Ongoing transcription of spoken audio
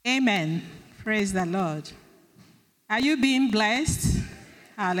Amen. Praise the Lord. Are you being blessed?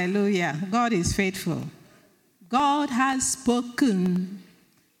 Hallelujah. God is faithful. God has spoken.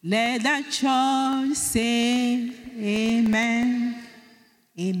 Let the church say amen.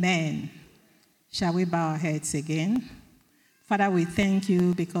 Amen. Shall we bow our heads again? Father, we thank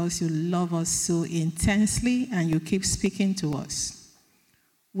you because you love us so intensely and you keep speaking to us.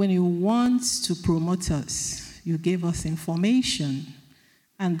 When you want to promote us, you give us information,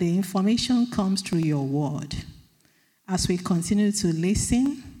 and the information comes through your word. As we continue to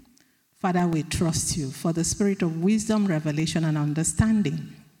listen, Father, we trust you for the spirit of wisdom, revelation, and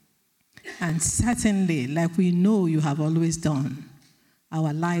understanding. And certainly, like we know you have always done,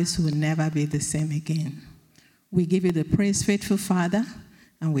 our lives will never be the same again. We give you the praise, faithful Father,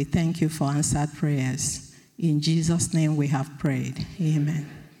 and we thank you for answered prayers. In Jesus' name we have prayed. Amen.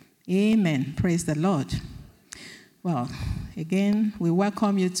 Amen. Praise the Lord. Well, again, we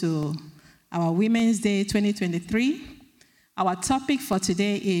welcome you to our Women's Day 2023. Our topic for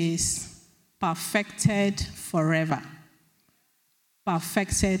today is perfected forever.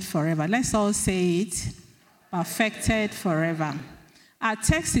 Perfected forever. Let's all say it. Perfected forever. Our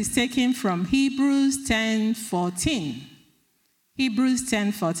text is taken from Hebrews 10:14. Hebrews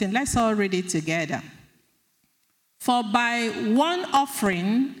 10:14. Let's all read it together. For by one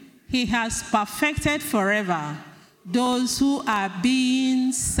offering he has perfected forever those who are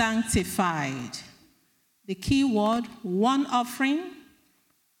being sanctified. The key word, one offering,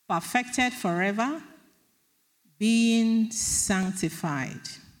 perfected forever, being sanctified.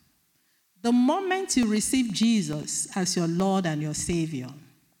 The moment you receive Jesus as your Lord and your Savior,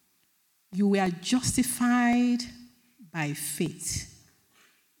 you were justified by faith.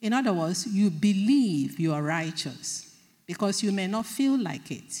 In other words, you believe you are righteous because you may not feel like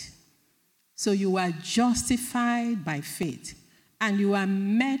it. So you are justified by faith and you are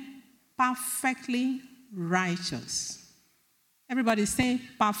made perfectly righteous. Everybody say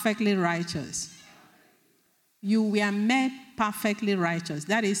perfectly righteous. You were made perfectly righteous.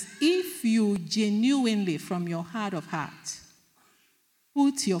 That is, if you genuinely, from your heart of hearts,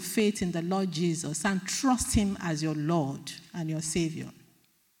 put your faith in the Lord Jesus and trust him as your Lord and your Savior.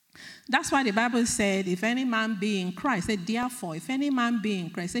 That's why the Bible said, if any man be in Christ, therefore, if any man be in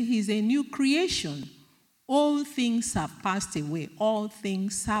Christ, he is a new creation. All things have passed away. All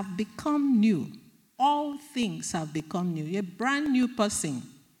things have become new. All things have become new. You're a brand new person.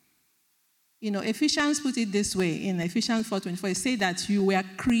 Ephesians put it this way in Ephesians 4:24. It says that you were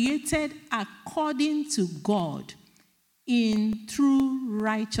created according to God in true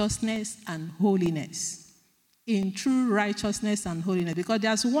righteousness and holiness. In true righteousness and holiness. Because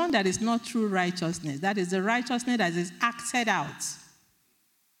there's one that is not true righteousness. That is the righteousness that is acted out.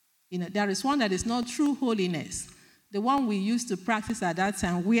 There is one that is not true holiness. The one we used to practice at that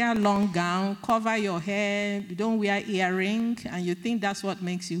time, wear long gown, cover your hair, you don't wear earring, and you think that's what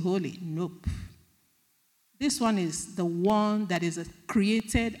makes you holy. Nope. This one is the one that is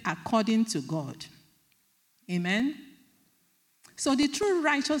created according to God. Amen? So the true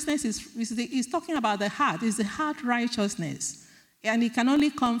righteousness is talking about the heart. It's the heart righteousness. And it can only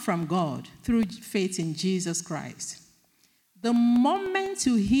come from God through faith in Jesus Christ. The moment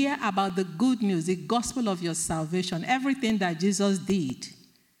you hear about the good news, the gospel of your salvation, everything that Jesus did,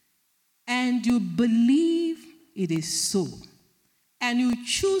 and you believe it is so, and you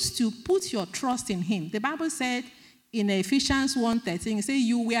choose to put your trust in him. The Bible said in Ephesians 1:13, it says,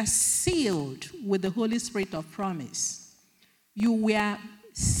 you were sealed with the Holy Spirit of promise. You were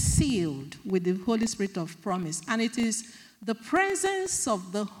sealed with the Holy Spirit of promise. And it is the presence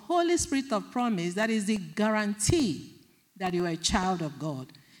of the Holy Spirit of promise that is the guarantee that you are a child of God.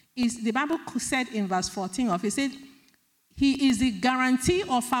 The Bible said in verse 14 it said, he is the guarantee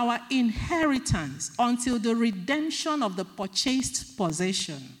of our inheritance until the redemption of the purchased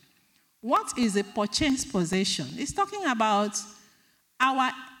possession. What is a purchased possession? It's talking about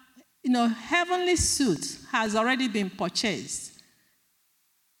our heavenly suit has already been purchased,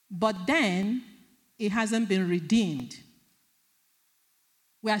 but then it hasn't been redeemed.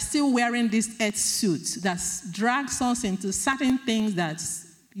 We are still wearing this earth suit that drags us into certain things that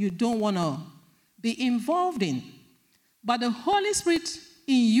you don't want to be involved in. But the Holy Spirit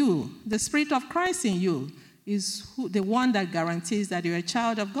in you, the Spirit of Christ in you, is the one that guarantees that you're a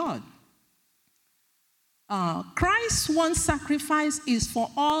child of God. Christ's one sacrifice is for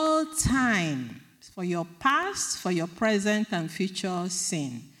all time, for your past, for your present, and future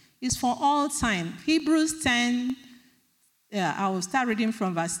sin. It's for all time. Hebrews 10, I will start reading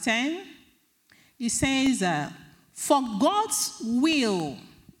from verse 10. It says, for God's will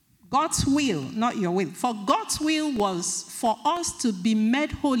God's will, not your will. For God's will was for us to be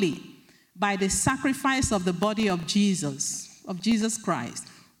made holy by the sacrifice of the body of Jesus Christ,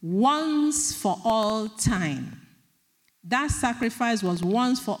 once for all time. That sacrifice was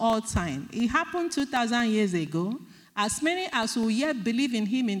once for all time. It happened 2,000 years ago. As many as will yet believe in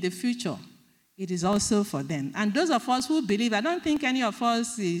him in the future, it is also for them. And those of us who believe, I don't think any of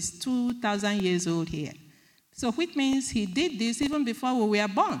us is 2,000 years old here. So which means he did this even before we were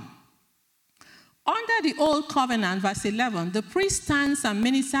born. Under the old covenant, verse 11, the priest stands and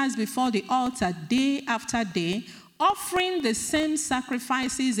ministers before the altar day after day, offering the same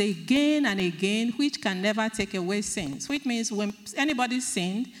sacrifices again and again, which can never take away sins. Which means when anybody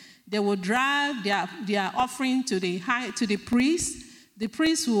sinned, they will drive their offering to the priest. The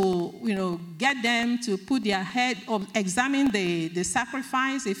priest will, get them to put their head or examine the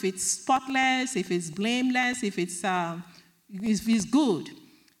sacrifice, if it's spotless, if it's blameless, if it's good.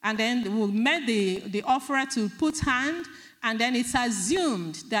 And then we'll make the offerer to put hand, and then it's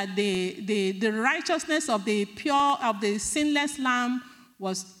assumed that the righteousness of the sinless lamb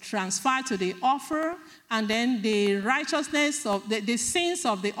was transferred to the offerer, and then the righteousness of the sins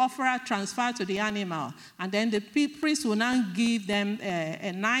of the offerer transferred to the animal. And then the priest will now give them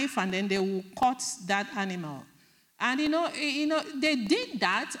a knife, and then they will cut that animal. And they did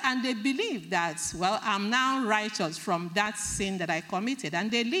that, and they believed that, well, I'm now righteous from that sin that I committed, and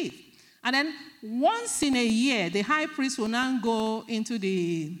they live. And then once in a year, the high priest will now go into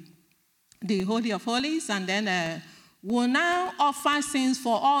the Holy of Holies, and then will now offer sins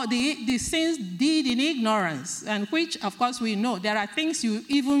for all the sins did in ignorance, and which, of course, we know. There are things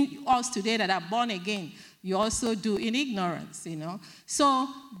even us today that are born again, you also do in ignorance, So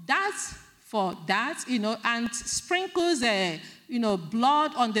that's for that, and sprinkles,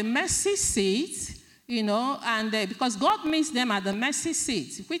 blood on the mercy seat, and because God meets them at the mercy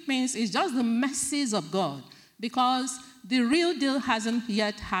seat, which means it's just the mercies of God, because the real deal hasn't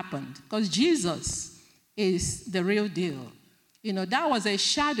yet happened, because Jesus is the real deal. That was a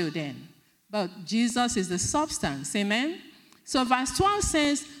shadow then, but Jesus is the substance, amen? So verse 12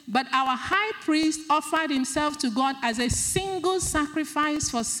 says, but our high priest offered himself to God as a single sacrifice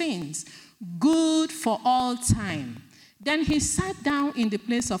for sins, good for all time. Then he sat down in the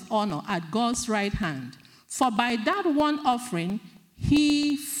place of honor at God's right hand. For by that one offering,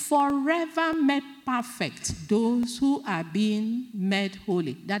 he forever made perfect those who are being made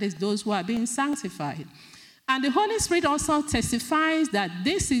holy. That is, those who are being sanctified. And the Holy Spirit also testifies that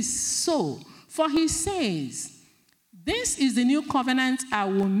this is so. For he says, this is the new covenant I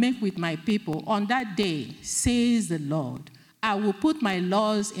will make with my people on that day, says the Lord. I will put my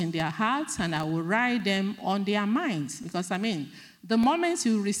laws in their hearts, and I will write them on their minds. Because, the moment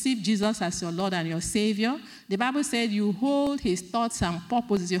you receive Jesus as your Lord and your Savior, the Bible said you hold his thoughts and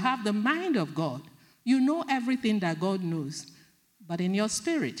purposes. You have the mind of God. You know everything that God knows, but in your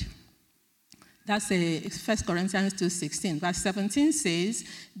spirit. That's 1 Corinthians 2:16. Verse 17 says,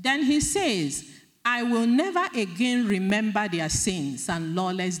 then he says, I will never again remember their sins and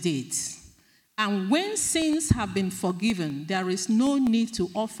lawless deeds. And when sins have been forgiven, there is no need to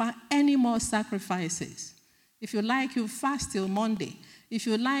offer any more sacrifices. If you like, you fast till Monday. If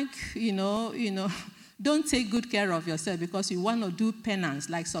you like, don't take good care of yourself because you want to do penance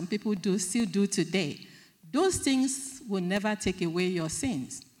like some people still do today. Those things will never take away your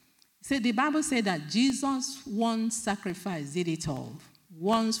sins. So the Bible said that Jesus' one sacrifice did it all,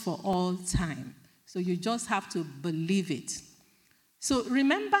 once for all time. So you just have to believe it. So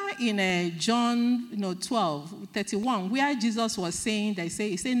remember in John 12:31, where Jesus was saying,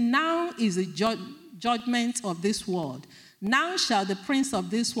 he said, now is the judgment of this world. Now shall the prince of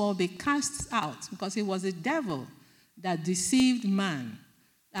this world be cast out, because it was the devil that deceived man,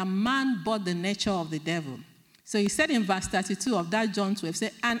 and man bought the nature of the devil. So he said in verse 32 of that John 12,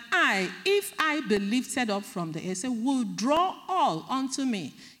 said, and I, if I be lifted up from the earth, will draw all unto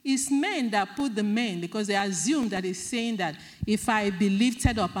me. It's men that put the men, because they assume that he's saying that if I be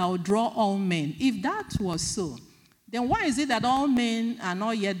lifted up, I will draw all men. If that was so, then why is it that all men are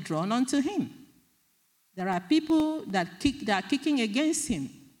not yet drawn unto him? There are people that are kicking against him.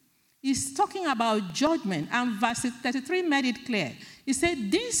 He's talking about judgment, and verse 33 made it clear. He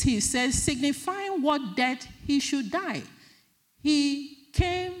said, this, he says, signifying what death he should die. He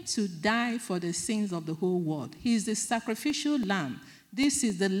came to die for the sins of the whole world. He is the sacrificial lamb. This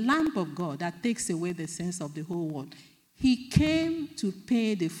is the Lamb of God that takes away the sins of the whole world. He came to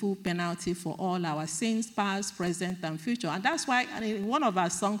pay the full penalty for all our sins, past, present, and future. And that's why in one of our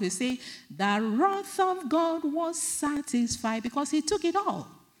songs we say, the wrath of God was satisfied because he took it all.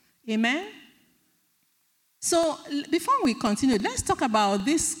 Amen? So before we continue, let's talk about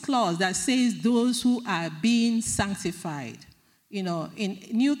this clause that says those who are being sanctified. You know, in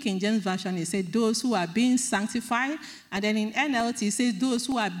New King James Version, it says those who are being sanctified. And then in NLT, it says those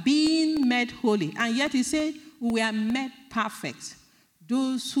who are being made holy. And yet it says we are made perfect.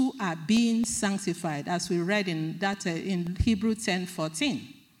 Those who are being sanctified, as we read in that in Hebrews 10:14.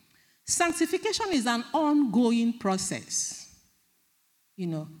 Sanctification is an ongoing process. You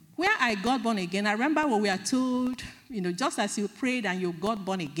know, where I got born again, I remember when we are told, you know, just as you prayed and you got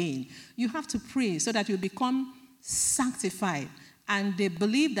born again, you have to pray so that you become sanctified. And they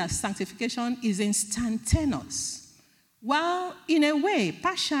believe that sanctification is instantaneous. Well, in a way,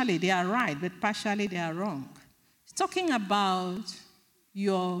 partially they are right, but partially they are wrong. It's talking about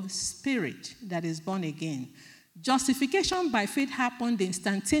your spirit that is born again. Justification by faith happened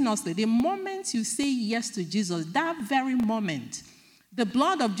instantaneously. The moment you say yes to Jesus, that very moment, the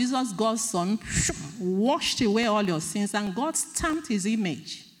blood of Jesus, God's Son, washed away all your sins, and God stamped his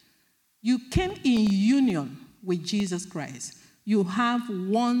image. You came in union with Jesus Christ. You have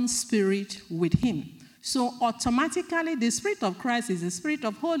one spirit with him. So automatically, the Spirit of Christ is the Spirit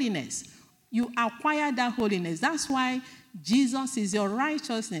of holiness. You acquire that holiness. That's why Jesus is your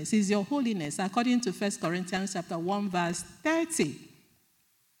righteousness, is your holiness, according to 1 Corinthians chapter 1, verse 30.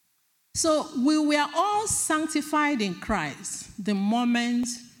 So we were all sanctified in Christ the moment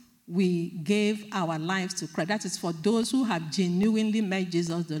we gave our lives to Christ. That is for those who have genuinely made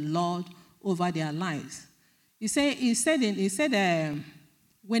Jesus the Lord over their lives. He said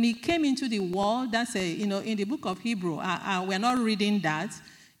when he came into the world, that's in the book of Hebrew, we're not reading that.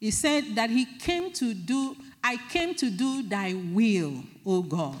 He said that I came to do thy will, O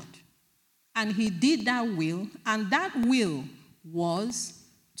God. And he did that will, and that will was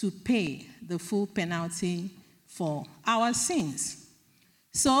to pay the full penalty for our sins.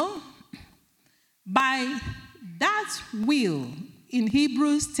 So, by that will, in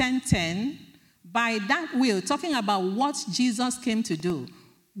Hebrews 10:10, by that will, talking about what Jesus came to do,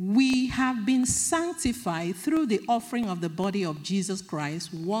 we have been sanctified through the offering of the body of Jesus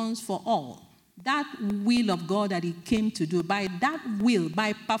Christ once for all. That will of God that he came to do, by that will,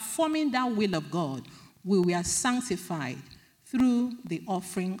 by performing that will of God, we were sanctified through the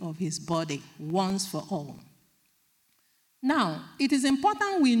offering of his body once for all. Now, it is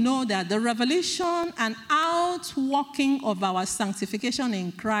important we know that the revelation and outworking of our sanctification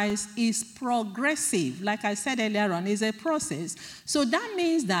in Christ is progressive. Like I said earlier on, it's a process. So that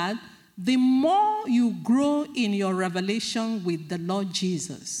means that the more you grow in your revelation with the Lord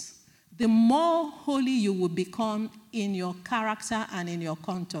Jesus, the more holy you will become in your character and in your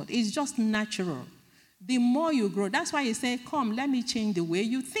conduct. It's just natural. The more you grow, that's why he said, come, let me change the way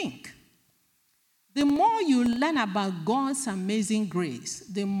you think. The more you learn about God's amazing grace,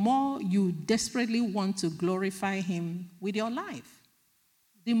 the more you desperately want to glorify him with your life.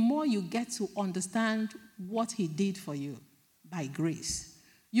 The more you get to understand what he did for you by grace.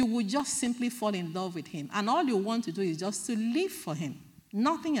 You will just simply fall in love with him. And all you want to do is just to live for him.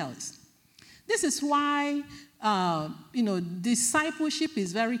 Nothing else. This is why, discipleship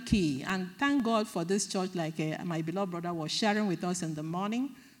is very key. And thank God for this church, like my beloved brother was sharing with us in the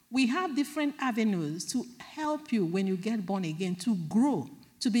morning. We have different avenues to help you when you get born again, to grow,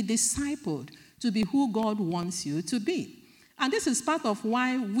 to be discipled, to be who God wants you to be. And this is part of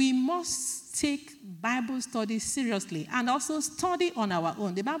why we must take Bible study seriously and also study on our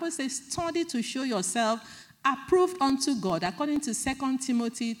own. The Bible says, study to show yourself approved unto God, according to 2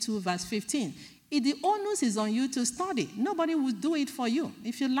 Timothy 2, verse 15. The onus is on you to study. Nobody will do it for you.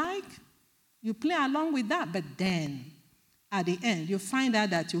 If you like, you play along with that. But then, at the end, you find out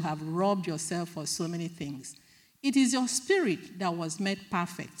that you have robbed yourself for so many things. It is your spirit that was made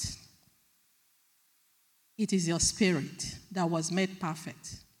perfect. It is your spirit that was made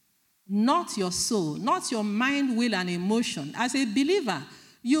perfect. Not your soul, not your mind, will, and emotion. As a believer,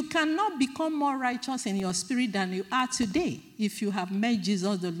 you cannot become more righteous in your spirit than you are today if you have made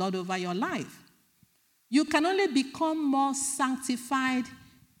Jesus the Lord over your life. You can only become more sanctified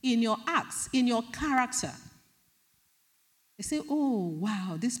in your acts, in your character. They say, oh,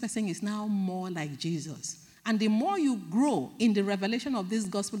 wow, this person is now more like Jesus. And the more you grow in the revelation of this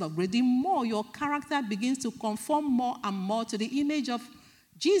gospel of grace, the more your character begins to conform more and more to the image of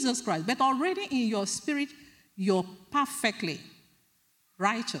Jesus Christ. But already in your spirit, you're perfectly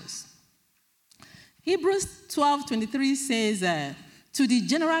righteous. Hebrews 12:23 says, to the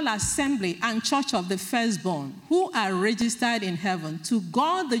general assembly and church of the firstborn who are registered in heaven, to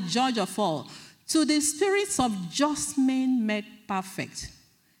God the judge of all, to the spirits of just men made perfect.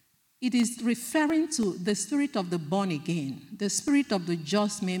 it is referring to the spirit of the born again, the spirit of the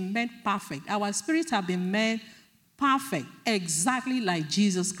just made perfect. Our spirits have been made perfect, exactly like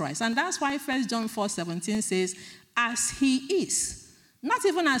Jesus Christ. And that's why 1 John 4:17 says, as he is. Not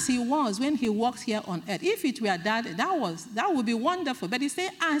even as he was when he walked here on earth. If it were that would be wonderful. But he said,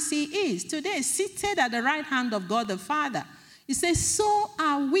 as he is today, seated at the right hand of God the Father. He says, so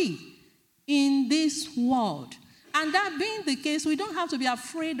are we in this world. And that being the case, we don't have to be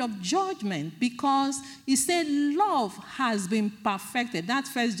afraid of judgment, because he said love has been perfected.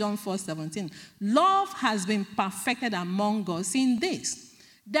 That's 1 John 4:17. Love has been perfected among us in this,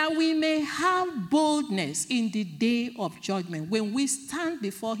 that we may have boldness in the day of judgment. When we stand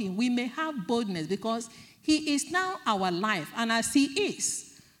before him, we may have boldness, because he is now our life. And as he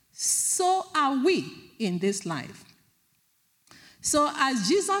is, so are we in this life. So as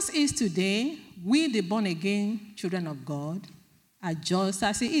Jesus is today, we, the born-again children of God, are just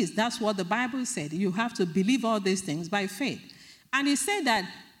as he is. That's what the Bible said. You have to believe all these things by faith. And he said that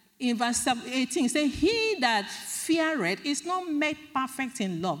in verse 18, he said, he that feareth is not made perfect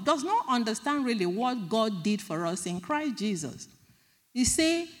in love, does not understand really what God did for us in Christ Jesus. He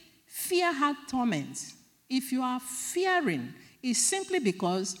said, fear hath torment. If you are fearing, it's simply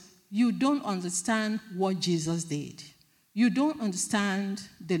because you don't understand what Jesus did. You don't understand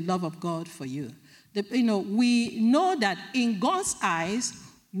the love of God for you. We know that in God's eyes,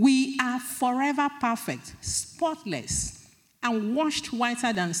 we are forever perfect, spotless, and washed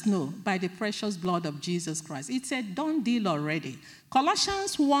whiter than snow by the precious blood of Jesus Christ. It's a done deal already.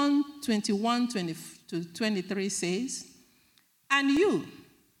 Colossians 1:21-23 says, and you,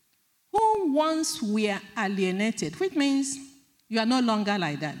 who once were alienated, which means you are no longer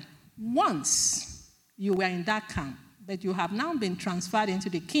like that. Once you were in that camp, but you have now been transferred into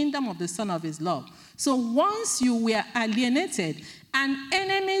the kingdom of the Son of his love. So once you were alienated and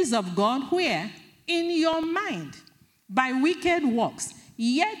enemies of God, where? In your mind, by wicked works.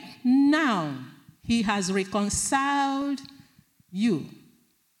 Yet now he has reconciled you.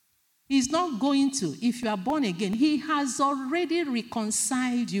 He's not going to. If you are born again, he has already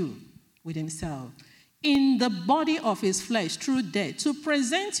reconciled you with himself in the body of his flesh through death, to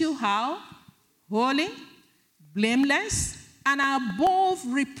present you how? Holy, blameless, and above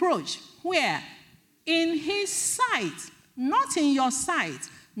reproach. Where? In his sight, not in your sight,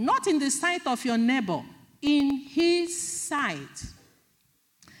 not in the sight of your neighbor, in his sight.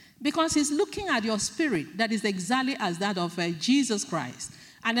 Because he's looking at your spirit that is exactly as that of Jesus Christ.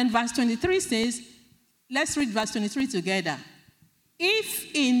 And then verse 23 says, let's read verse 23 together.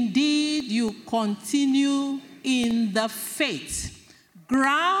 If indeed you continue in the faith,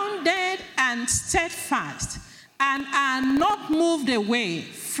 grounded and steadfast, and are not moved away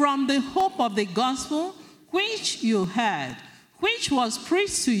from the hope of the gospel which you heard, which was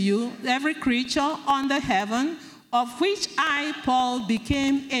preached to you, every creature under heaven, of which I, Paul,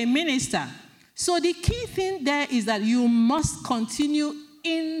 became a minister. So the key thing there is that you must continue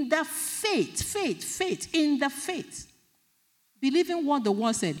in the faith, in the faith. Believing what the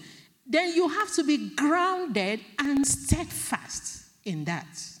word said. Then you have to be grounded and steadfast in that.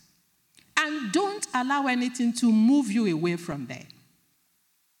 And don't allow anything to move you away from there.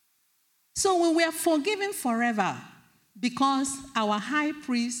 So we were forgiven forever because our high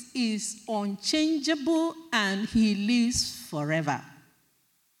priest is unchangeable and he lives forever.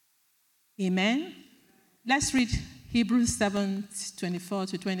 Amen? Let's read Hebrews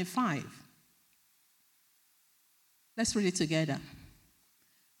 7:24-25. Let's read it together.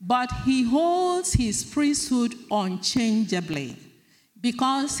 But he holds his priesthood unchangeably,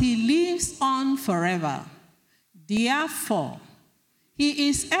 because he lives on forever. Therefore, he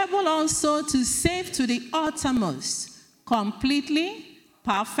is able also to save to the uttermost, completely,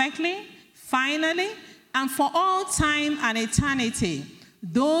 perfectly, finally, and for all time and eternity,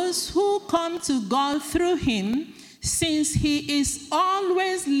 those who come to God through him, since he is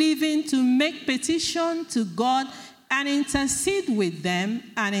always living to make petition to God and intercede with them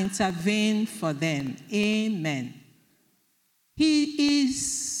and intervene for them. Amen. He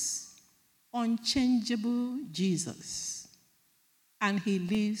is unchangeable Jesus, and he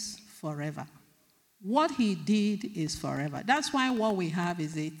lives forever. What he did is forever. That's why what we have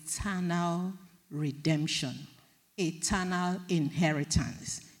is eternal redemption, eternal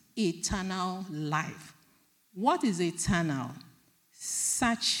inheritance, eternal life. What is eternal?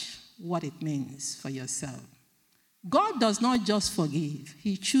 Search what it means for yourself. God does not just forgive.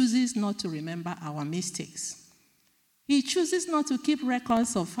 He chooses not to remember our mistakes. He chooses not to keep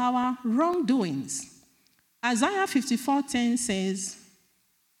records of our wrongdoings. Isaiah 54:10 says,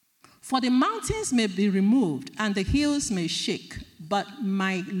 For the mountains may be removed and the hills may shake, but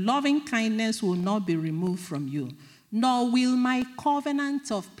my loving kindness will not be removed from you, nor will my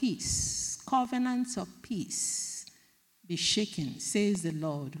covenant of peace be shaken, says the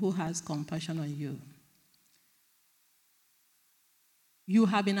Lord, who has compassion on you. You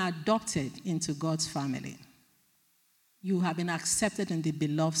have been adopted into God's family. You have been accepted in the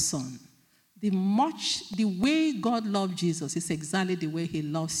beloved Son. The way God loved Jesus is exactly the way he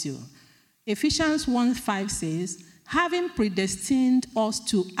loves you. Ephesians 1:5 says, having predestined us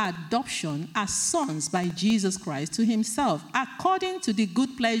to adoption as sons by Jesus Christ to himself, according to the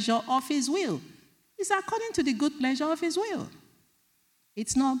good pleasure of his will. It's according to the good pleasure of his will.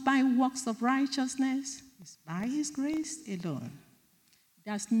 It's not by works of righteousness. It's by his grace alone.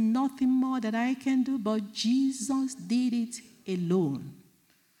 There's nothing more that I can do, but Jesus did it alone.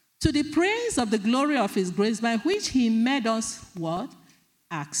 To the praise of the glory of his grace, by which he made us what?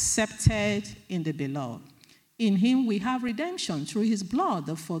 Accepted in the beloved. In him we have redemption through his blood,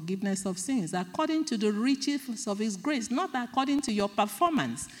 the forgiveness of sins, according to the riches of his grace, not according to your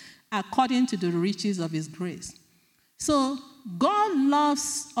performance, according to the riches of his grace. So God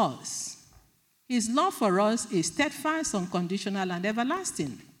loves us. His love for us is steadfast, unconditional, and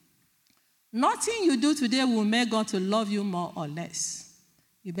everlasting. Nothing you do today will make God to love you more or less.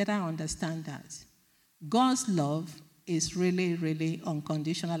 You better understand that. God's love is really, really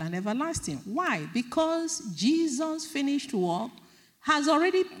unconditional and everlasting. Why? Because Jesus' finished work has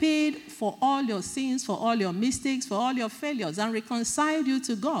already paid for all your sins, for all your mistakes, for all your failures, and reconciled you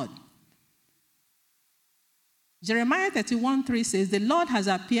to God. Jeremiah 31:3 says, the Lord has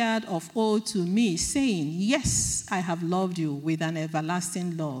appeared of old to me, saying, yes, I have loved you with an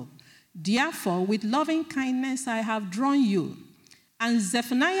everlasting love. Therefore, with loving kindness I have drawn you. And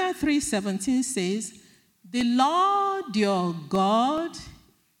Zephaniah 3:17 says, the Lord your God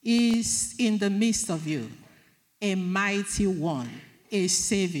is in the midst of you, a mighty one, a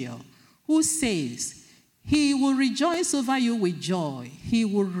Savior, who says, he will rejoice over you with joy. He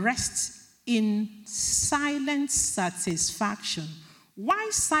will rest in silent satisfaction. Why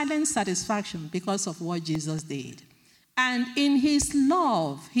silent satisfaction? Because of what Jesus did. And in his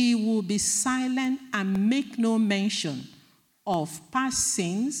love, he will be silent and make no mention of past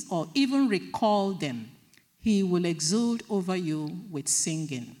sins or even recall them. He will exult over you with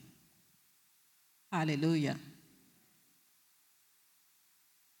singing. Hallelujah.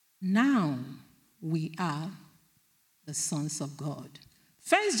 Now we are the sons of God.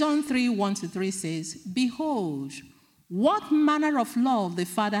 1 John 3:1-3 says, behold, what manner of love the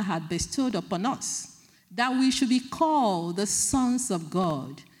Father had bestowed upon us, that we should be called the sons of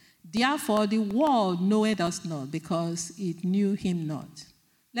God. Therefore the world knoweth us not, because it knew him not.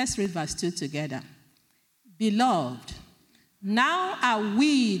 Let's read verse 2 together. Beloved, now are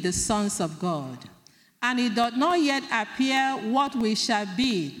we the sons of God, and it doth not yet appear what we shall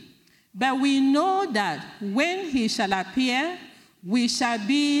be. But we know that when he shall appear, we shall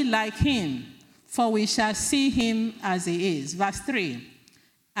be like him, for we shall see him as he is. Verse 3.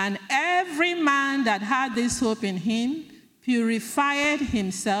 And every man that had this hope in him purified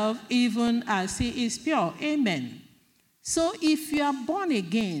himself even as he is pure. Amen. So if you are born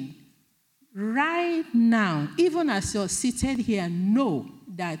again, right now, even as you're seated here, know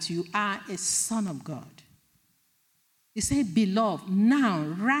that you are a son of God. He said, beloved, now,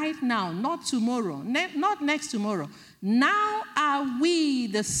 right now, not tomorrow, not next tomorrow. Now are we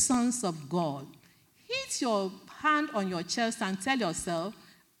the sons of God. Hit your hand on your chest and tell yourself,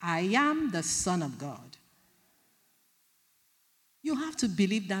 I am the son of God. You have to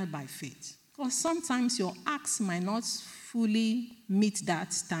believe that by faith. Because sometimes your acts might not fully meet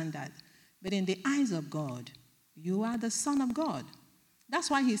that standard. But in the eyes of God, you are the son of God. That's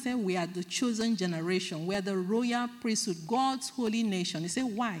why he said we are the chosen generation. We are the royal priesthood, God's holy nation. He said,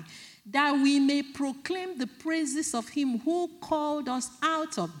 why? That we may proclaim the praises of him who called us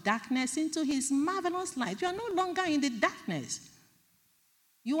out of darkness into his marvelous light. You are no longer in the darkness.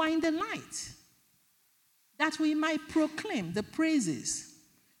 You are in the light. That we might proclaim the praises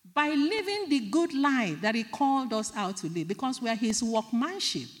by living the good life that he called us out to live, because we are his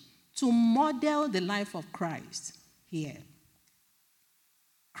workmanship to model the life of Christ here.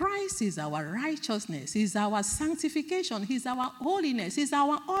 Christ is our righteousness, he's our sanctification, he's our holiness, he's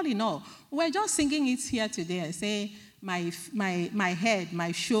our all in all. We're just singing it here today. I say, my head,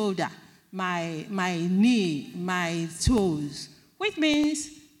 my shoulder, my knee, my toes, which means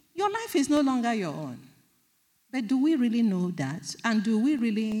your life is no longer your own. But do we really know that? And do we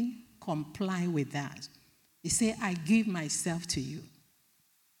really comply with that? He said, I give myself to you.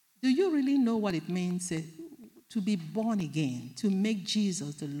 Do you really know what it means to be born again, to make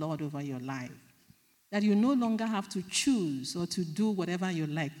Jesus the Lord over your life. That you no longer have to choose or to do whatever you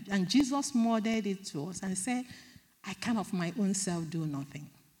like. And Jesus modeled it to us and said, I can of my own self do nothing.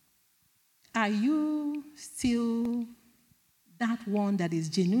 Are you still that one that is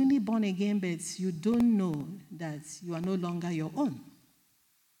genuinely born again, but you don't know that you are no longer your own?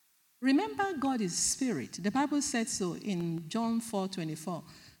 Remember, God is spirit. The Bible said so in John 4:24.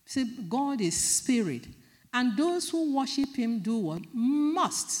 Say, God is spirit. And those who worship him do what?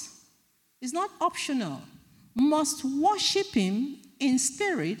 Must. It's not optional. Must worship him in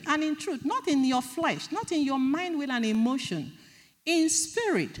spirit and in truth. Not in your flesh, not in your mind, will, and emotion. In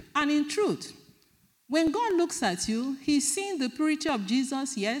spirit and in truth. When God looks at you, he's seeing the purity of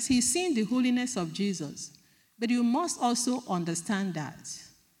Jesus, yes. He's seeing the holiness of Jesus. But you must also understand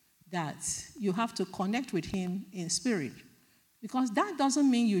that you have to connect with him in spirit. Because that doesn't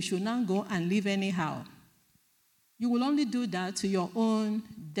mean you should not go and live anyhow. You will only do that to your own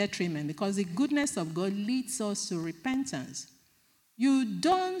detriment, because the goodness of God leads us to repentance. You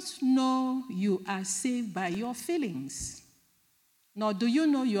don't know you are saved by your feelings. Nor do you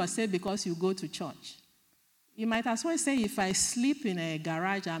know you are saved because you go to church. You might as well say, if I sleep in a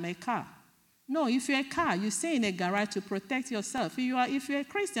garage, I'm a car. No, if you're a car, you stay in a garage to protect yourself. If you're a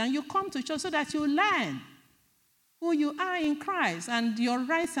Christian, you come to church so that you learn who you are in Christ and your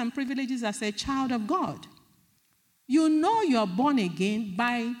rights and privileges as a child of God. You know you are born again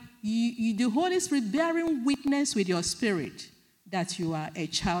by the Holy Spirit bearing witness with your spirit that you are a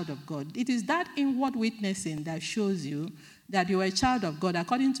child of God. It is that inward witnessing that shows you that you are a child of God,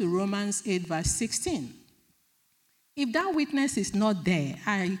 according to Romans 8, verse 16. If that witness is not there,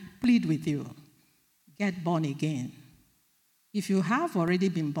 I plead with you, get born again. If you have already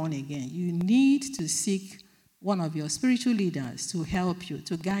been born again, you need to seek one of your spiritual leaders to help you,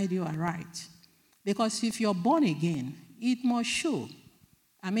 to guide you aright. Because if you're born again, it must show.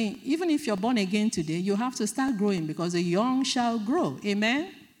 I mean, even if you're born again today, you have to start growing, because the young shall grow.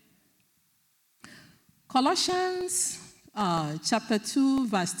 Amen? Colossians chapter 2,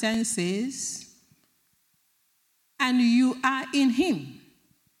 verse 10 says, and you are in him,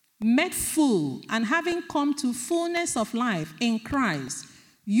 made full, and having come to fullness of life in Christ,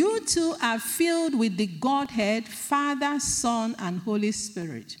 you too are filled with the Godhead, Father, Son, and Holy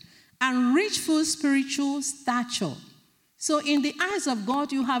Spirit, and reach full spiritual stature. So in the eyes of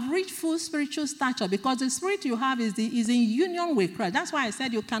God, you have reached full spiritual stature, because the spirit you have is in union with Christ. That's why I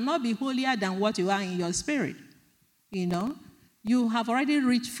said you cannot be holier than what you are in your spirit. You know, you have already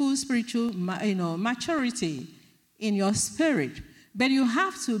reached full spiritual, maturity in your spirit. But you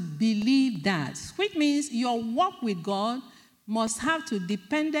have to believe that, which means your walk with God must have to be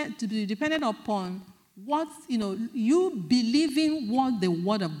dependent upon what, you believing what the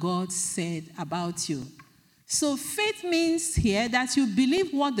Word of God said about you. So faith means here that you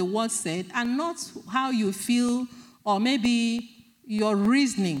believe what the Word said and not how you feel or maybe your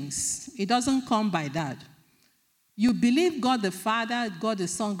reasonings. It doesn't come by that. You believe God the Father, God the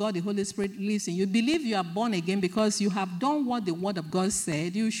Son, God the Holy Spirit lives in you. You believe you are born again because you have done what the Word of God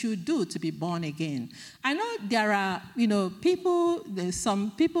said you should do to be born again. I know there are, there's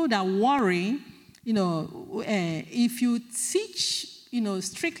some people that worry, if you teach,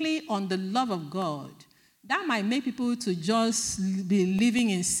 strictly on the love of God, that might make people to just be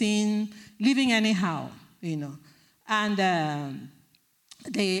living in sin, living anyhow, And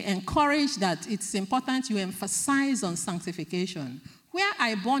they encourage that it's important you emphasize on sanctification. Where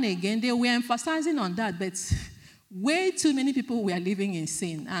I born again, they were emphasizing on that, but way too many people were living in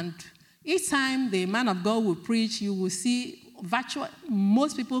sin. And each time the man of God will preach, you will see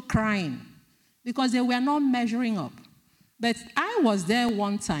most people crying because they were not measuring up. But I was there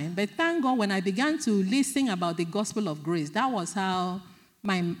one time, but thank God when I began to listen about the gospel of grace, that was how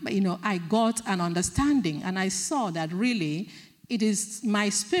I got an understanding, and I saw that really it is my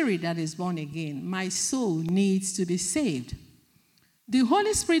spirit that is born again. My soul needs to be saved. The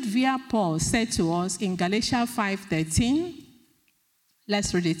Holy Spirit via Paul said to us in Galatians 5:13,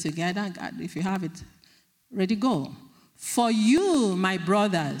 let's read it together. If you have it, ready, go. For you, my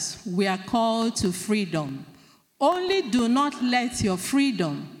brothers, we are called to freedom. Only do not let your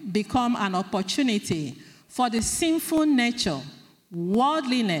freedom become an opportunity for the sinful nature,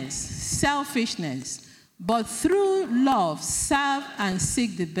 worldliness, selfishness, but through love, serve and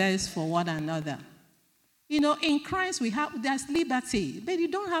seek the best for one another. In Christ there's liberty, but you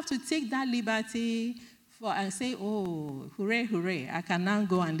don't have to take that liberty and say, oh, hooray, hooray, I can now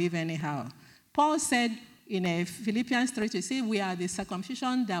go and live anyhow. Paul said in Philippians 3, to say we are the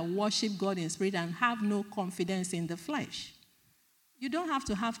circumcision that worship God in spirit and have no confidence in the flesh. You don't have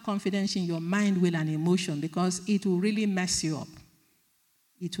to have confidence in your mind, will, and emotion because it will really mess you up.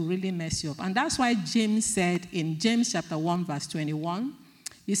 It will really mess you up. And that's why James said in James chapter 1, verse 21,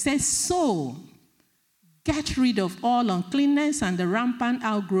 he says, so get rid of all uncleanness and the rampant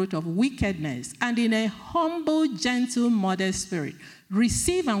outgrowth of wickedness, and in a humble, gentle, modest spirit,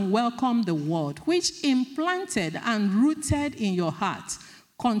 receive and welcome the word, which implanted and rooted in your heart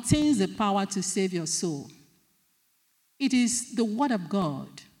contains the power to save your soul. It is the word of God.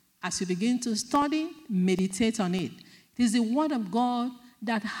 As you begin to study, meditate on it. It is the word of God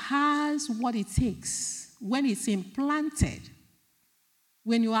that has what it takes when it's implanted,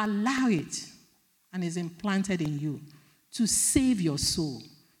 when you allow it and is implanted in you to save your soul.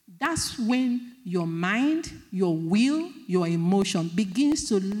 That's when your mind, your will, your emotion begins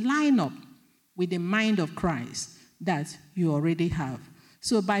to line up with the mind of Christ that you already have.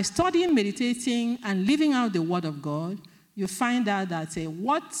 So by studying, meditating, and living out the word of God, you find out that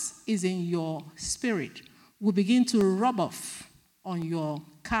what is in your spirit will begin to rub off on your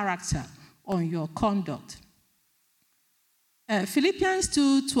character, on your conduct. Philippians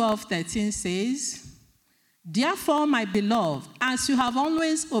 2:12-13 says, therefore, my beloved, as you have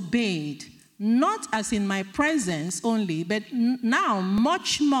always obeyed, not as in my presence only, but now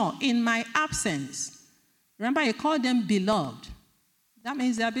much more in my absence. Remember, he called them beloved. That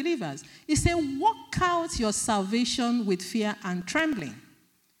means they are believers. He said, work out your salvation with fear and trembling.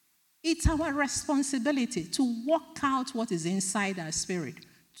 It's our responsibility to work out what is inside our spirit,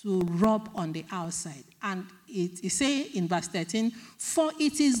 to rub on the outside. And it says in verse 13, for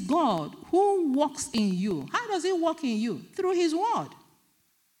it is God who works in you. How does he work in you? Through his word.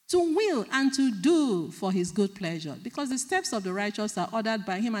 To will and to do for his good pleasure. Because the steps of the righteous are ordered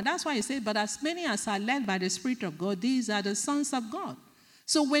by him. And that's why he said, but as many as are led by the Spirit of God, these are the sons of God.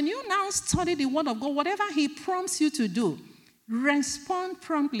 So when you now study the word of God, whatever he prompts you to do, respond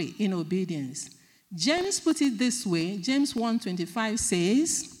promptly in obedience. James put it this way. James 1:25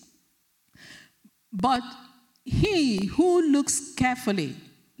 says, but he who looks carefully,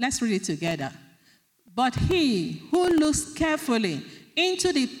 let's read it together. But he who looks carefully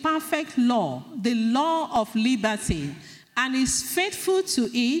into the perfect law, the law of liberty, and is faithful to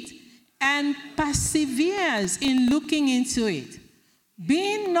it and perseveres in looking into it,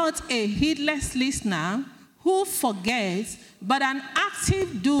 being not a heedless listener who forgets, but an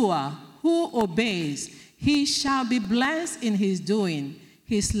active doer who obeys, he shall be blessed in his doing,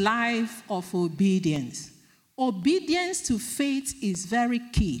 his life of obedience. Obedience to faith is very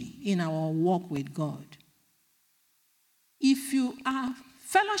key in our walk with God. If you are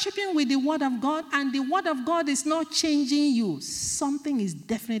fellowshipping with the word of God and the word of God is not changing you, something is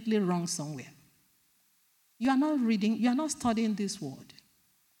definitely wrong somewhere. You are not reading, you are not studying this word.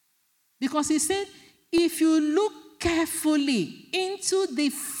 Because he said, if you look carefully into the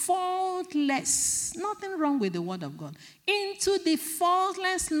faultless, nothing wrong with the word of God, into the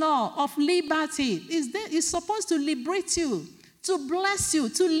faultless law of liberty, is supposed to liberate you, to bless you,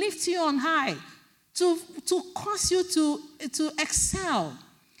 to lift you on high, to cause you to excel.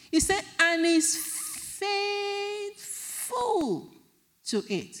 He said, and is faithful to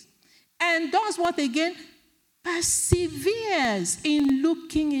it. And does what again? Perseveres in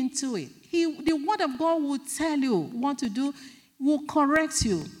looking into it. The word of God will tell you what to do, will correct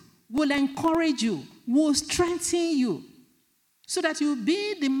you, will encourage you, will strengthen you, so that you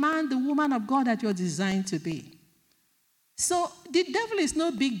be the man, the woman of God that you're designed to be. So the devil is no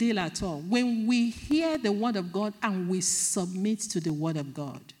big deal at all when we hear the word of God and we submit to the word of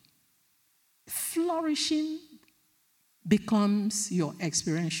God. Flourishing becomes your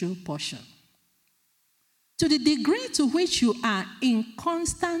experiential portion. To the degree to which you are in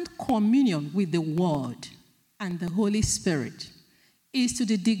constant communion with the word and the Holy Spirit is to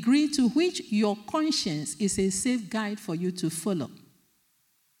the degree to which your conscience is a safe guide for you to follow.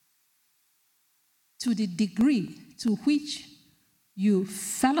 To the degree to which you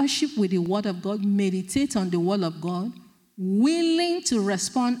fellowship with the word of God, meditate on the word of God, willing to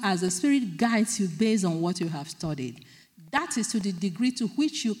respond as the Spirit guides you based on what you have studied. That is to the degree to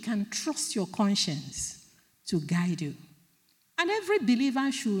which you can trust your conscience to guide you. And every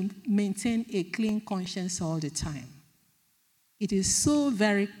believer should maintain a clean conscience all the time. It is so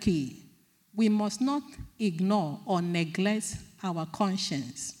very key. We must not ignore or neglect our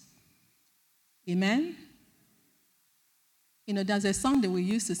conscience. Amen? You know, there's a song that we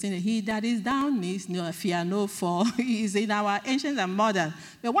used to sing, he that is down needs no fear, no fall. It's in our ancient and modern.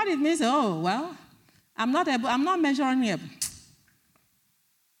 But what it means, I'm not measuring it.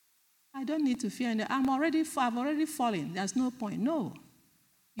 I don't need to fear. I've already fallen. There's no point. No.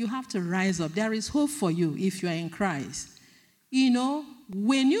 You have to rise up. There is hope for you if you are in Christ.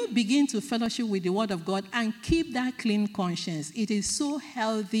 When you begin to fellowship with the Word of God and keep that clean conscience, it is so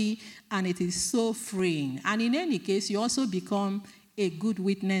healthy and it is so freeing. And in any case, you also become a good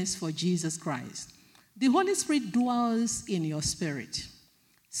witness for Jesus Christ. The Holy Spirit dwells in your spirit.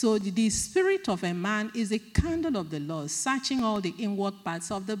 So the spirit of a man is a candle of the Lord, searching all the inward parts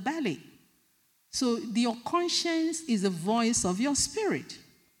of the belly. So your conscience is the voice of your spirit.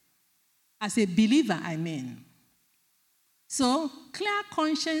 As a believer, I mean. So clear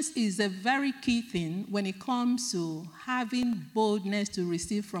conscience is a very key thing when it comes to having boldness to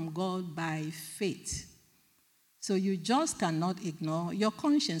receive from God by faith. So you just cannot ignore your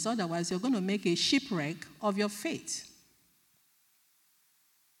conscience, otherwise you're going to make a shipwreck of your faith.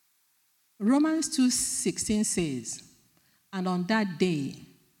 Romans 2:16 says, "And on that day,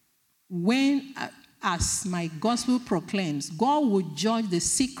 when, as my gospel proclaims, God will judge the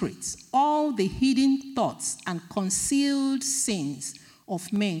secrets, all the hidden thoughts and concealed sins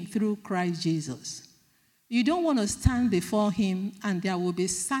of men through Christ Jesus." You don't want to stand before him and there will be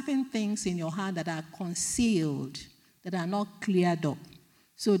certain things in your heart that are concealed, that are not cleared up.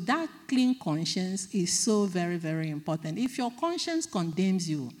 So that clean conscience is so very, very important. If your conscience condemns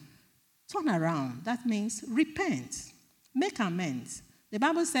you, turn around. That means repent. Make amends. The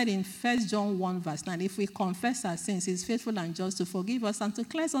Bible said in 1 John 1 verse 9, if we confess our sins, he's faithful and just to forgive us and to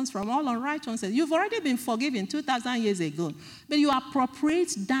cleanse us from all unrighteousness. You've already been forgiven 2,000 years ago, but you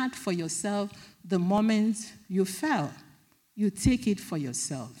appropriate that for yourself the moment you fell. You take it for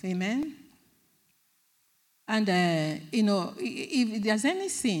yourself. Amen? And, if there's any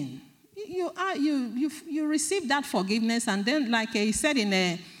sin, you receive that forgiveness, and then like he said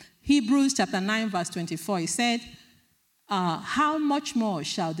in Hebrews chapter 9 verse 24, he said, how much more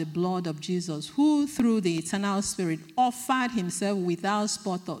shall the blood of Jesus, who through the eternal Spirit offered himself without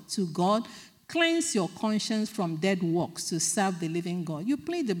spot to God, cleanse your conscience from dead works to serve the living God. You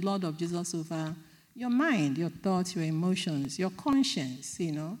plead the blood of Jesus over your mind, your thoughts, your emotions, your conscience,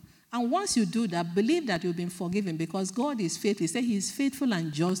 And once you do that, believe that you've been forgiven because God is faithful. He said he is faithful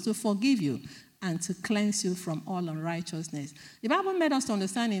and just to forgive you and to cleanse you from all unrighteousness. The Bible made us to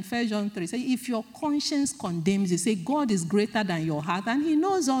understand in 1 John 3, say, if your conscience condemns you, say God is greater than your heart and he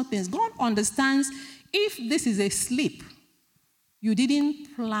knows all things. God understands if this is a slip, you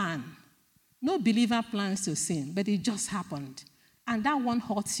didn't plan. No believer plans to sin, but it just happened. And that one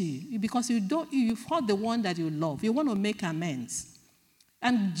hurts you because you've hurt the one that you love. You want to make amends.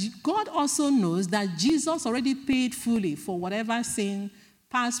 And God also knows that Jesus already paid fully for whatever sin,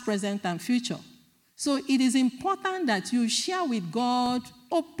 past, present, and future. So it is important that you share with God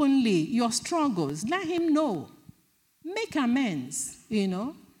openly your struggles. Let him know. Make amends,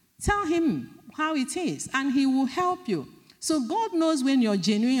 Tell him how it is, and he will help you. So God knows when you're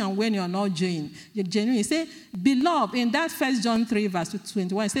genuine and when you're not genuine. You're genuine. He said, beloved, in that 1 John 3, verse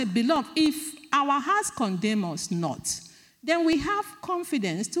 21, he said, beloved, if our hearts condemn us not, then we have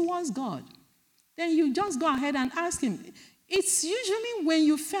confidence towards God. Then you just go ahead and ask him. It's usually when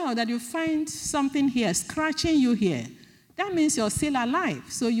you fail that you find something here, scratching you here. That means you're still alive.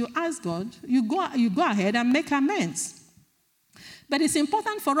 So you ask God, you go ahead and make amends. But it's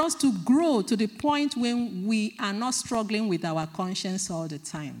important for us to grow to the point when we are not struggling with our conscience all the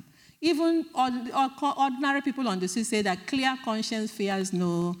time. Even ordinary people on the street say that clear conscience fears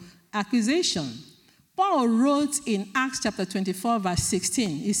no accusation. Paul wrote in Acts chapter 24, verse 16,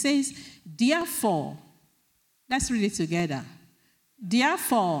 he says, therefore, let's read it together.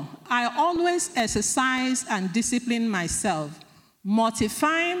 Therefore, I always exercise and discipline myself,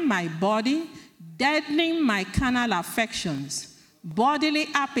 mortifying my body, deadening my carnal affections, bodily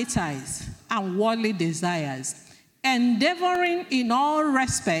appetites, and worldly desires, endeavoring in all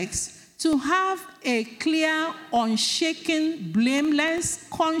respects to have a clear, unshaken, blameless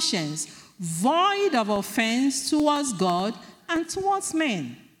conscience, void of offense towards God and towards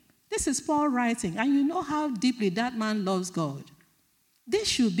men. This is Paul writing, and you know how deeply that man loves God. This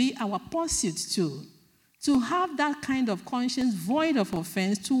should be our pursuit too, to have that kind of conscience void of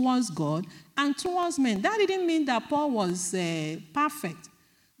offense towards God and towards men. That didn't mean that Paul was perfect.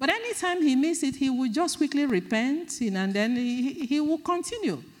 But anytime he missed it, he would just quickly repent, and then he will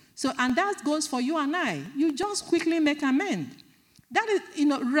continue. So, and that goes for you and I. You just quickly make amends. That is,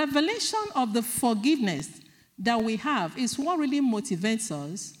 revelation of the forgiveness that we have is what really motivates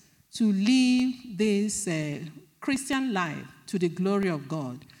us to live this Christian life to the glory of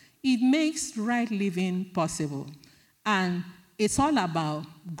God. It makes right living possible. And it's all about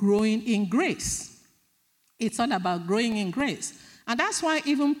growing in grace. It's all about growing in grace. And that's why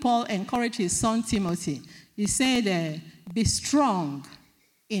even Paul encouraged his son Timothy. He said, be strong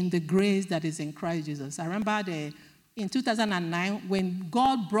in the grace that is in Christ Jesus. I remember in 2009 when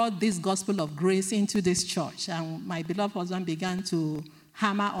God brought this gospel of grace into this church, and my beloved husband began to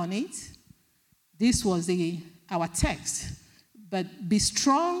hammer on it. This was our text. But be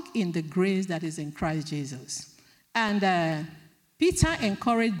strong in the grace that is in Christ Jesus. And Peter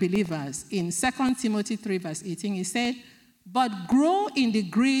encouraged believers in 2 Timothy 3 verse 18. He said, but grow in the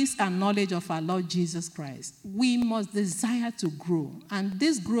grace and knowledge of our Lord Jesus Christ. We must desire to grow. And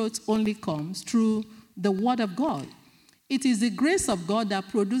this growth only comes through the word of God. It is the grace of God that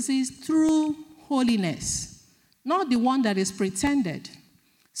produces true holiness, not the one that is pretended.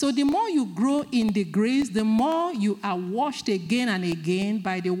 So the more you grow in the grace, the more you are washed again and again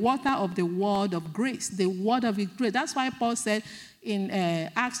by the water of the word of grace, the word of grace. That's why Paul said in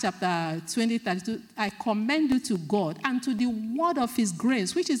Acts chapter 20:32, I commend you to God and to the word of his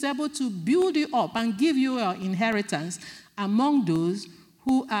grace, which is able to build you up and give you your inheritance among those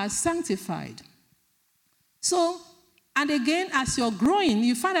who are sanctified. So, and again, as you're growing,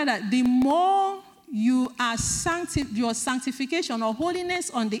 you find out that the more your sanctification or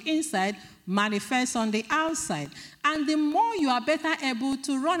holiness on the inside manifests on the outside. And the more you are better able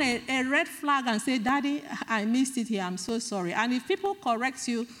to run a red flag and say, Daddy, I missed it here, I'm so sorry. And if people correct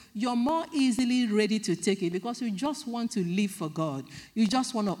you, you're more easily ready to take it because you just want to live for God. You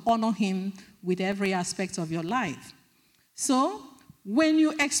just want to honor him with every aspect of your life. So, when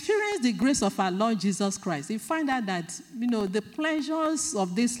you experience the grace of our Lord Jesus Christ, you find out that, the pleasures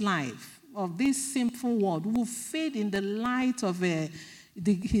of this life, of this sinful world, will fade in the light of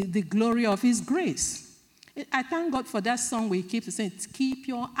the glory of his grace. I thank God for that song we keep saying, keep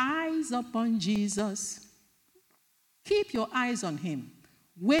your eyes upon Jesus. Keep your eyes on him.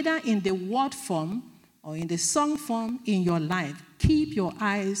 Whether in the word form or in the song form in your life, keep your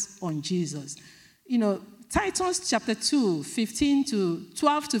eyes on Jesus. Titus chapter 2,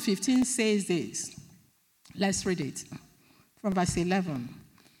 12 to 15 says this. Let's read it from verse 11.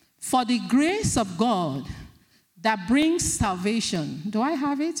 For the grace of God that brings salvation. Do I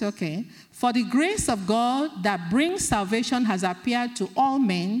have it? Okay. For the grace of God that brings salvation has appeared to all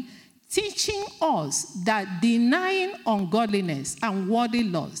men, teaching us that denying ungodliness and worldly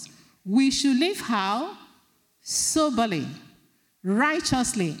lust, we should live how? Soberly,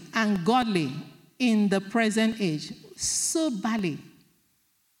 righteously, and godly in the present age. Soberly.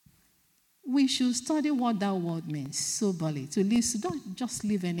 We should study what that word means, soberly. To live, so don't just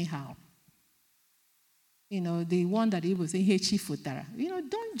live anyhow. The one that he was saying, Hechi Futara.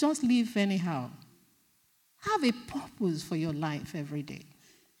 Don't just live anyhow. Have a purpose for your life every day.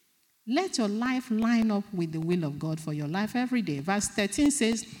 Let your life line up with the will of God for your life every day. Verse 13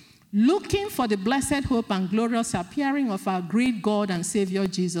 says, looking for the blessed hope and glorious appearing of our great God and Savior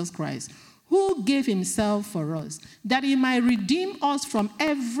Jesus Christ, who gave himself for us, that he might redeem us from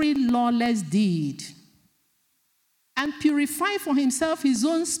every lawless deed and purify for himself his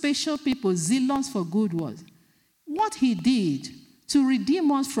own special people, zealous for good works. What he did to redeem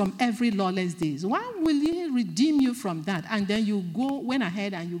us from every lawless deed. Why will he redeem you from that? And then you went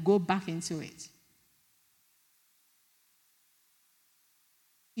ahead and you go back into it.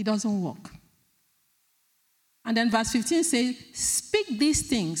 It doesn't work. And then verse 15 says, speak these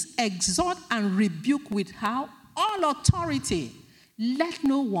things, exhort and rebuke with how? All authority. Let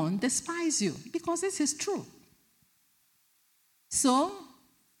no one despise you, because this is true. So,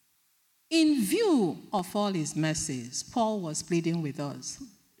 in view of all his mercies, Paul was pleading with us.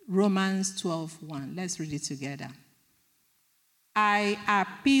 Romans 12:1. Let's read it together. I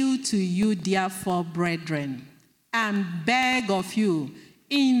appeal to you, therefore, brethren, and beg of you,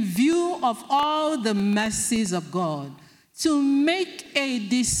 in view of all the mercies of God, to make a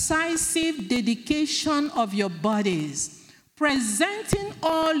decisive dedication of your bodies, presenting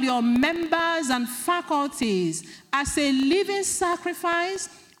all your members and faculties as a living sacrifice,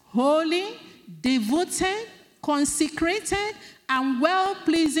 holy, devoted, consecrated, and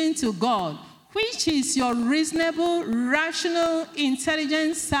well-pleasing to God, which is your reasonable, rational,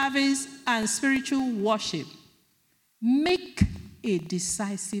 intelligent service and spiritual worship. Make a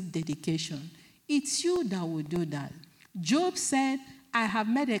decisive dedication. It's you that will do that. Job said, I have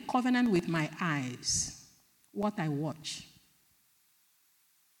made a covenant with my eyes, what I watch.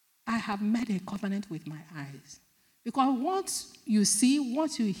 I have made a covenant with my eyes. Because what you see,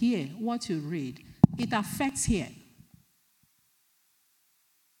 what you hear, what you read, it affects here.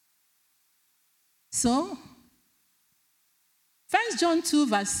 So, 1 John 2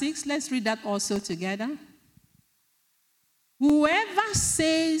 verse 6, let's read that also together. Whoever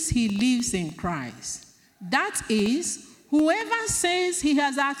says he lives in Christ, that is, whoever says he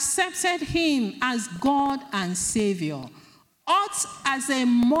has accepted him as God and Savior, ought as a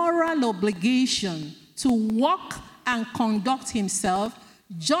moral obligation to walk and conduct himself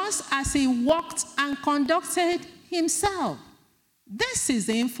just as he walked and conducted himself. This is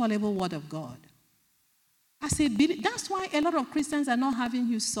the infallible word of God. That's why a lot of Christians are not having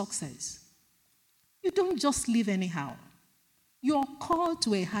huge success. You don't just live anyhow. You're called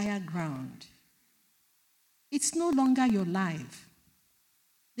to a higher ground. It's no longer your life.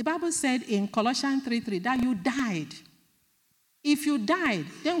 The Bible said in Colossians 3:3 that you died. If you died,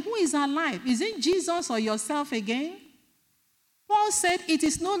 then who is alive? Is it Jesus or yourself again? Paul said, it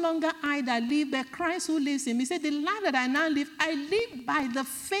is no longer I that live, but Christ who lives in me. He said, the life that I now live, I live by the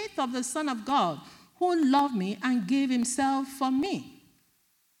faith of the Son of God, who loved me and gave himself for me.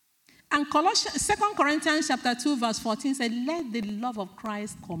 And 2 Corinthians chapter 2, verse 14 said, let the love of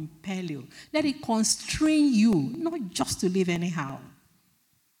Christ compel you. Let it constrain you, not just to live anyhow,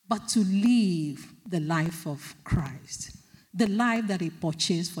 but to live the life of Christ. The life that he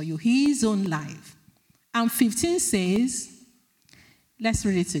purchased for you, his own life. And 15 says, let's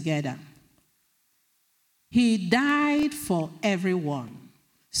read it together. He died for everyone,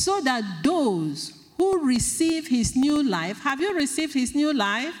 so that those who receive his new life, have you received his new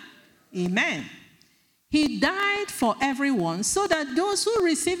life? Amen. He died for everyone, so that those who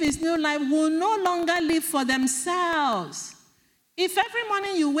receive his new life will no longer live for themselves. If every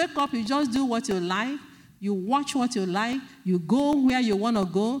morning you wake up, you just do what you like, you watch what you like, you go where you want to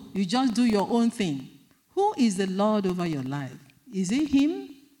go, you just do your own thing. Who is the Lord over your life? Is it him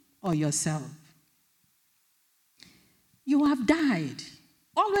or yourself? You have died.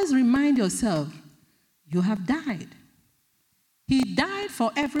 Always remind yourself, you have died. He died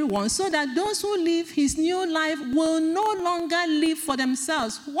for everyone, so that those who live his new life will no longer live for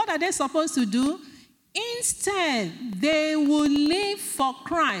themselves. What are they supposed to do? Instead, they will live for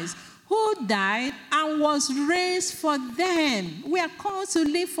Christ, who died and was raised for them. We are called to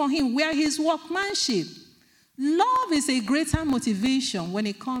live for him. We are his workmanship. Love is a greater motivation when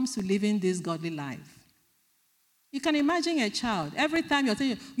it comes to living this godly life. You can imagine a child. Every time you're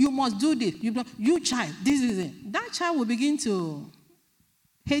saying, you must do this. You child, this is it. That child will begin to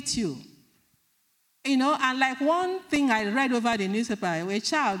hate you. You know, and like one thing I read over the newspaper,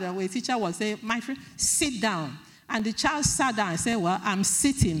 a teacher was saying, my friend, sit down. And the child sat down and said, well, I'm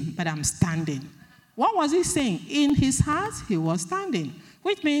sitting, but I'm standing. What was he saying? In his heart, he was standing,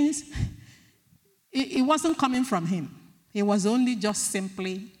 which means it wasn't coming from him. He was only just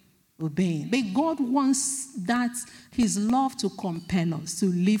simply obeying. But God wants that his love to compel us to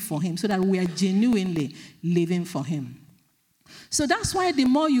live for him so that we are genuinely living for him. So that's why the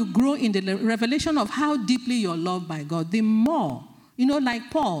more you grow in the revelation of how deeply you're loved by God, the more, like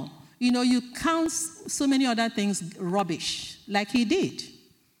Paul, you count so many other things rubbish, like he did,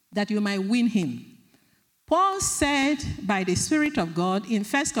 that you might win him. Paul said by the Spirit of God in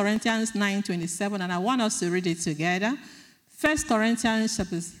 1 Corinthians 9:27, and I want us to read it together. 1 Corinthians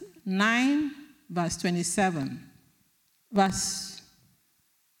chapter 9, verse 27. I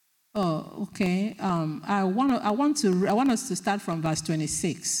want us to start from verse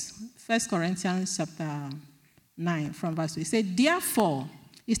 26. 1 Corinthians chapter 9, from verse 2. He said, therefore,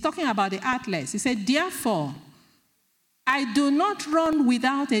 he's talking about the athletes. He said, therefore, I do not run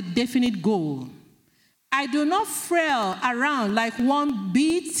without a definite goal. I do not flail around like one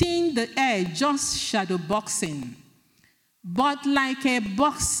beating the air, just shadow boxing. But like a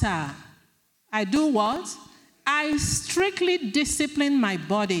boxer, I do what? I strictly discipline my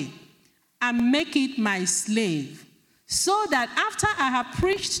body and make it my slave, so that after I have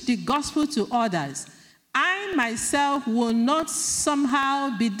preached the gospel to others, I myself will not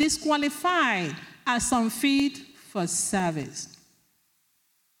somehow be disqualified as unfit for service.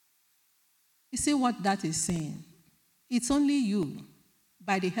 You see what that is saying? It's only you,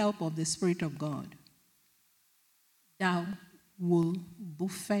 by the help of the Spirit of God, that will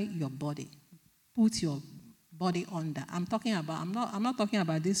buffet your body, put your body under. I'm not talking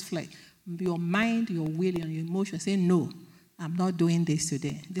about this flesh. Your mind, your will, and your emotion say, no, I'm not doing this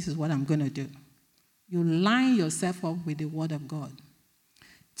today. This is what I'm going to do. You line yourself up with the word of God.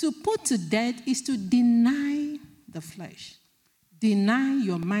 To put to death is to deny the flesh. Deny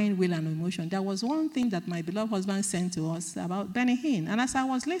your mind, will, and emotion. There was one thing that my beloved husband sent to us about Benny Hinn. And as I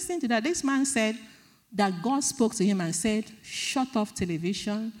was listening to that, this man said that God spoke to him and said, shut off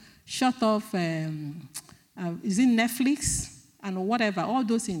television, shut off, is it Netflix and whatever, all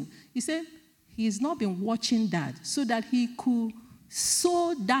those things. He said he's not been watching that so that he could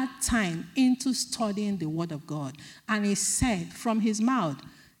sow that time into studying the Word of God. And he said from his mouth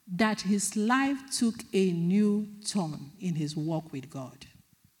that his life took a new turn in his walk with God.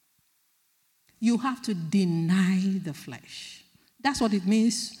 You have to deny the flesh. That's what it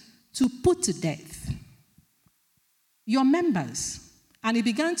means to put to death. your members. And he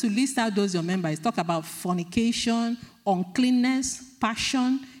began to list out those your members. Talk about fornication, uncleanness,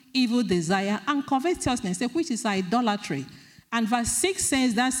 passion, evil desire, and covetousness, which is idolatry. And verse 6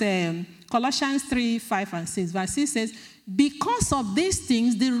 says, that's Colossians 3, 5, and 6. Verse 6 says, because of these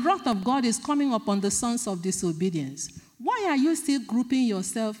things, the wrath of God is coming upon the sons of disobedience. Why are you still grouping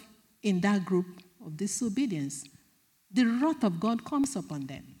yourself in that group of disobedience? The wrath of God comes upon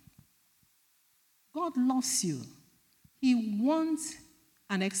them. God loves you. He wants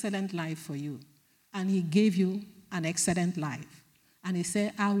an excellent life for you. And he gave you an excellent life. And he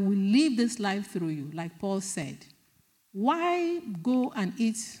said, I will live this life through you, like Paul said. Why go and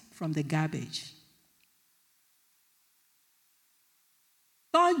eat from the garbage?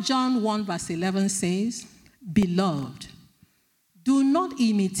 3 John 1 verse 11 says, beloved, do not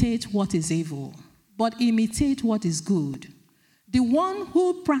imitate what is evil, but imitate what is good. The one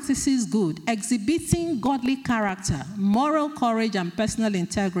who practices good, exhibiting godly character, moral courage, and personal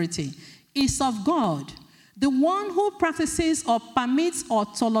integrity, is of God. The one who practices or permits or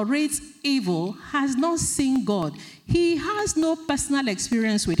tolerates evil has not seen God. He has no personal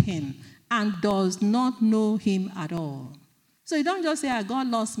experience with him and does not know him at all. So you don't just say, God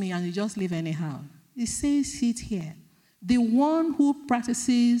loves me, and you just live anyhow. It says it here. The one who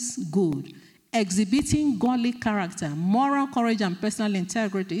practices good, exhibiting godly character, moral courage, and personal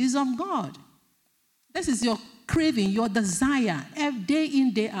integrity is of God. This is your craving, your desire, day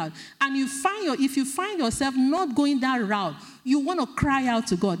in, day out. And if you find yourself not going that route, you want to cry out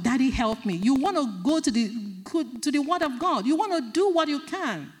to God, Daddy, help me. You want to go to the Word of God. You want to do what you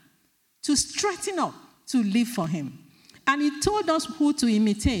can to straighten up, to live for him. And he told us who to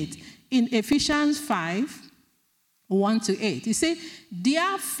imitate in Ephesians 5, 1 to 8. He said,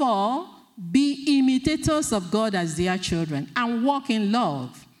 therefore, be imitators of God as dear children, and walk in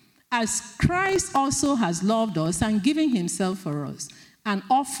love, as Christ also has loved us and given himself for us, an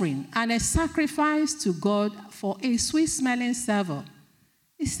offering and a sacrifice to God for a sweet-smelling savor.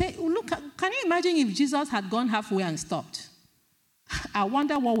 He said, look, can you imagine if Jesus had gone halfway and stopped? I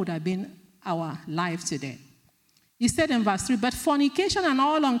wonder what would have been our life today. He said in verse 3, but fornication and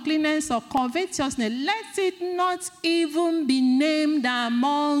all uncleanness or covetousness, let it not even be named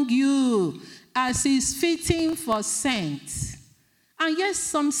among you, as is fitting for saints. And yes,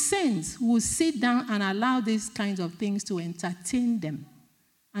 some saints will sit down and allow these kinds of things to entertain them.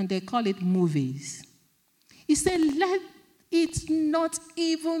 And they call it movies. He said, let it not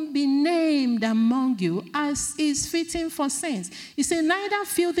even be named among you, as is fitting for saints. He said, neither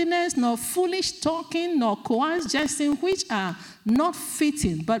filthiness, nor foolish talking, nor coarse jesting, which are not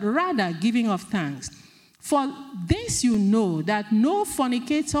fitting, but rather giving of thanks. For this you know, that no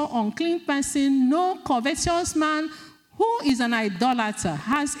fornicator, unclean person, no covetous man, who is an idolater,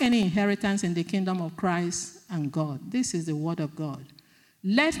 has any inheritance in the kingdom of Christ and God. This is the word of God.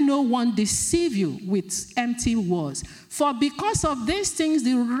 Let no one deceive you with empty words. For because of these things,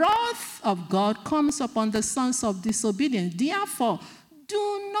 the wrath of God comes upon the sons of disobedience. Therefore,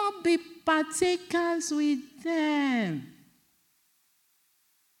 do not be partakers with them.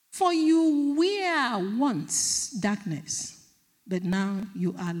 For you were once darkness, but now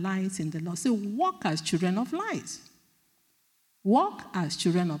you are light in the Lord. So walk as children of light. Walk as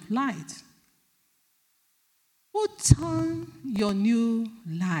children of light. Put on your new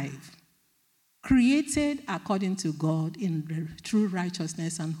life, created according to God in true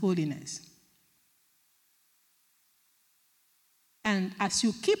righteousness and holiness. And as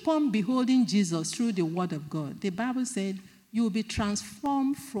you keep on beholding Jesus through the word of God, the Bible said you will be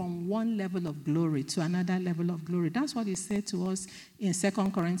transformed from one level of glory to another level of glory. That's what he said to us in 2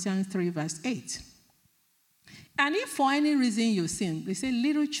 Corinthians 3, verse 8. And if for any reason you sin, they say,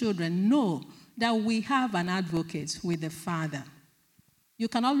 little children, know that we have an advocate with the Father. You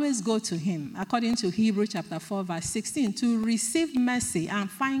can always go to him, according to Hebrews chapter 4, verse 16, to receive mercy and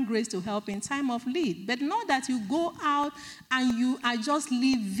find grace to help in time of need. But not that you go out and you are just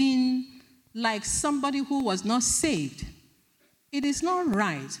living like somebody who was not saved. It is not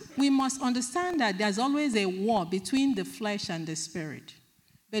right. We must understand that there's always a war between the flesh and the spirit.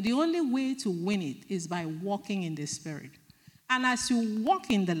 But the only way to win it is by walking in the Spirit. And as you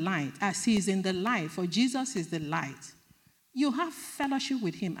walk in the light, as he is in the light, for Jesus is the light, you have fellowship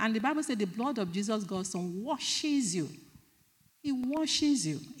with him. And the Bible said the blood of Jesus, God's Son, washes you. He washes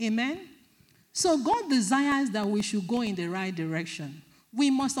you. Amen? So God desires that we should go in the right direction. We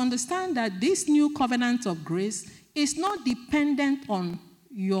must understand that this new covenant of grace is not dependent on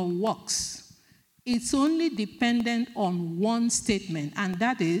your works. It's only dependent on one statement, and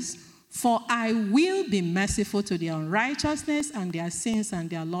that is, For I will be merciful to their unrighteousness and their sins and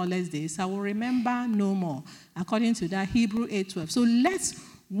their lawless days. I will remember no more, according to that Hebrew 8:12. So let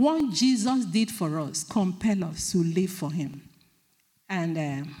what Jesus did for us compel us to live for him. And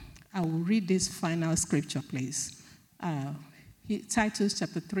I will read this final scripture, please. Titus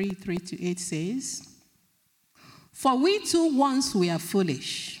chapter 3, 3-8 says, For we too once were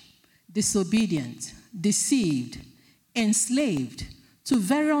foolish, disobedient, deceived, enslaved to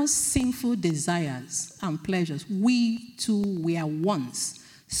various sinful desires and pleasures. We too were once,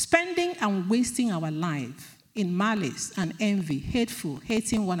 spending and wasting our life in malice and envy, hateful,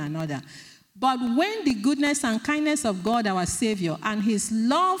 hating one another. But when the goodness and kindness of God our Savior and his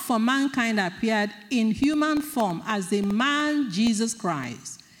love for mankind appeared in human form as the man Jesus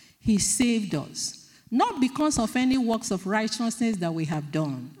Christ, he saved us, not because of any works of righteousness that we have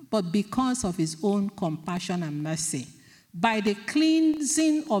done, but because of his own compassion and mercy, by the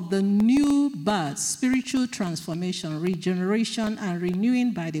cleansing of the new birth, spiritual transformation, regeneration, and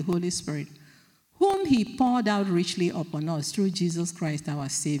renewing by the Holy Spirit, whom he poured out richly upon us through Jesus Christ our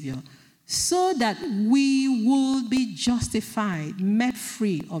Savior, so that we will be justified, made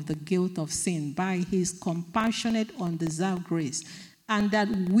free of the guilt of sin by his compassionate, undeserved grace, and that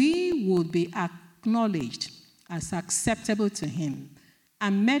we will be acknowledged as acceptable to him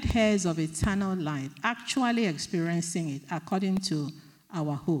and made heirs of eternal life, actually experiencing it according to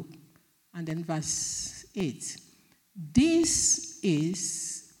our hope. And then verse 8. This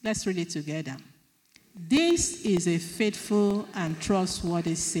is, let's read it together. This is a faithful and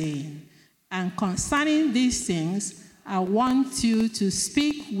trustworthy saying. And concerning these things, I want you to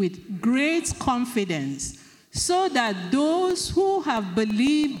speak with great confidence, so that those who have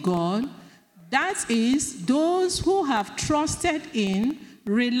believed God, that is, those who have trusted in,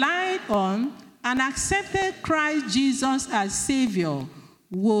 relied on, and accepted Christ Jesus as Savior,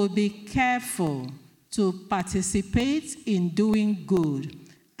 will be careful to participate in doing good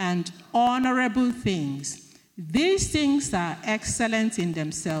and honorable things. These things are excellent in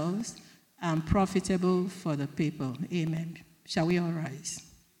themselves and profitable for the people. Amen. Shall we all rise?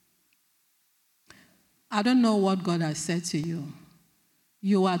 I don't know what God has said to you.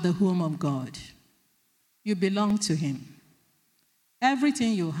 You are the home of God. You belong to him.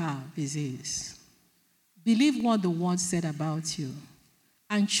 Everything you have is his. Believe what the word said about you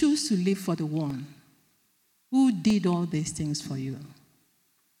and choose to live for the one who did all these things for you.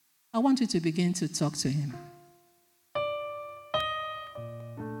 I want you to begin to talk to him.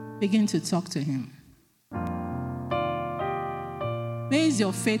 Begin to talk to him. Base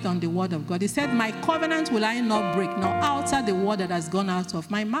your faith on the word of God. He said, my covenant will I not break, nor alter the word that has gone out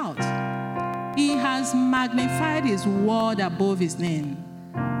of my mouth. He has magnified his word above his name.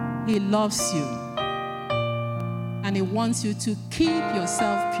 He loves you. And he wants you to keep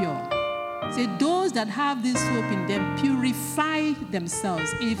yourself pure. Say, those that have this hope in them purify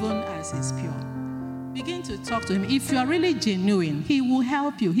themselves even as is pure. Begin to talk to him. If you are really genuine, he will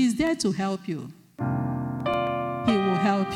help you. He's there to help you. He will help you.